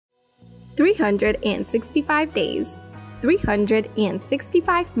365 days,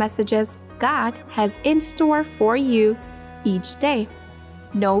 365 messages God has in store for you each day.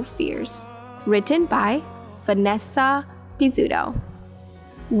 No fears. Written by Vanesa Pizzuto.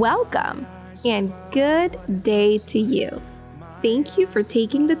 Welcome and good day to you. Thank you for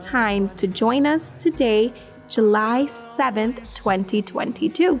taking the time to join us today, July 7th,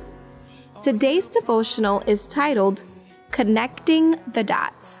 2022. Today's devotional is titled, Connecting the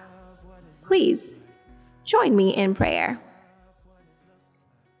Dots. Please join me in prayer.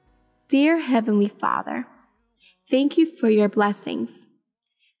 Dear Heavenly Father, thank you for your blessings.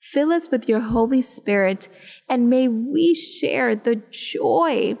 Fill us with your Holy Spirit, and may we share the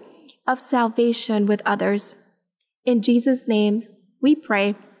joy of salvation with others. In Jesus' name, we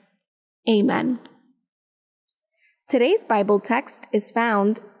pray. Amen. Today's Bible text is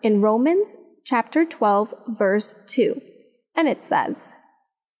found in Romans chapter 12, verse 2, and it says,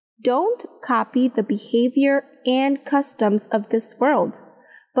 "Don't copy the behavior and customs of this world,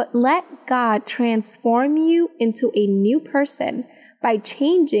 but let God transform you into a new person by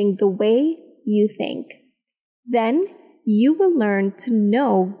changing the way you think. Then you will learn to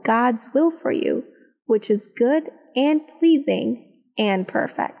know God's will for you, which is good and pleasing and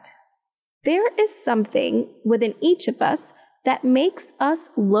perfect." There is something within each of us that makes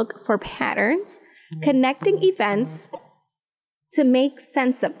us look for patterns, connecting events to make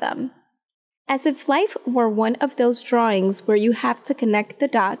sense of them. As if life were one of those drawings where you have to connect the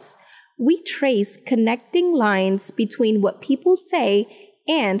dots, we trace connecting lines between what people say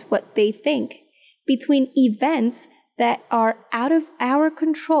and what they think, between events that are out of our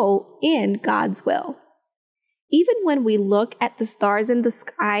control and God's will. Even when we look at the stars in the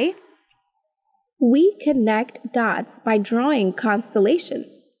sky, we connect dots by drawing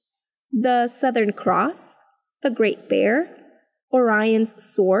constellations. The Southern Cross, the Great Bear, Orion's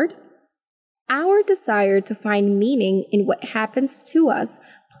sword. Our desire to find meaning in what happens to us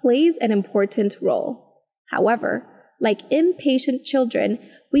plays an important role. However, like impatient children,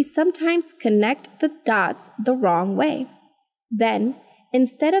 we sometimes connect the dots the wrong way. Then,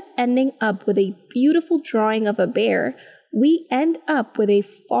 instead of ending up with a beautiful drawing of a bear, we end up with a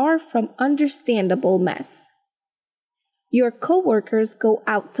far from understandable mess. Your coworkers go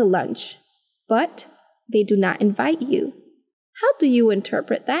out to lunch, but they do not invite you. How do you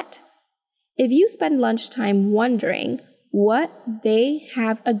interpret that? If you spend lunchtime wondering what they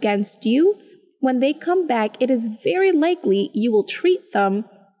have against you, when they come back, it is very likely you will treat them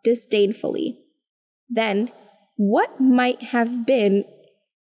disdainfully. Then, what might have been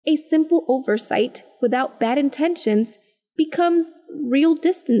a simple oversight without bad intentions becomes real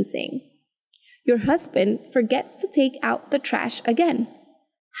distancing. Your husband forgets to take out the trash again.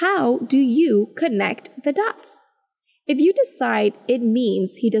 How do you connect the dots? If you decide it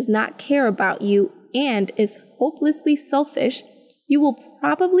means he does not care about you and is hopelessly selfish, you will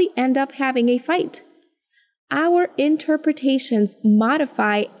probably end up having a fight. Our interpretations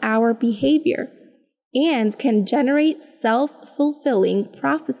modify our behavior and can generate self-fulfilling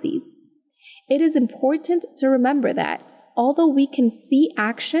prophecies. It is important to remember that although we can see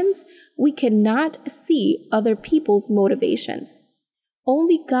actions, we cannot see other people's motivations.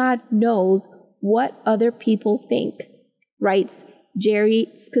 Only God knows what other people think, writes Jerry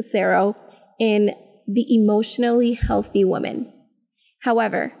Scassero in The Emotionally Healthy Woman.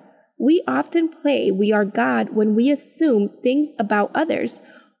 However, we often play we are God when we assume things about others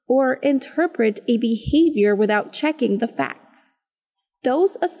or interpret a behavior without checking the facts.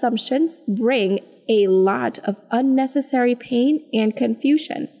 Those assumptions bring a lot of unnecessary pain and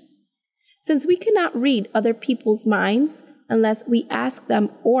confusion. Since we cannot read other people's minds unless we ask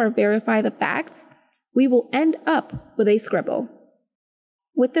them or verify the facts, we will end up with a scribble.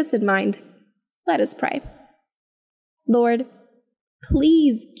 With this in mind, let us pray. Lord,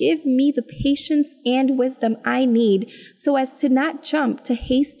 please give me the patience and wisdom I need so as to not jump to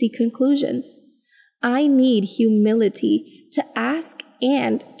hasty conclusions. I need humility to ask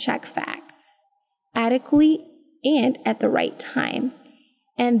and check facts adequately and at the right time,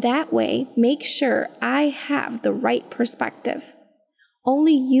 and that way make sure I have the right perspective.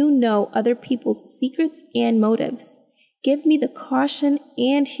 Only you know other people's secrets and motives. Give me the caution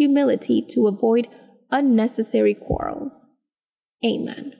and humility to avoid unnecessary quarrels. Amen.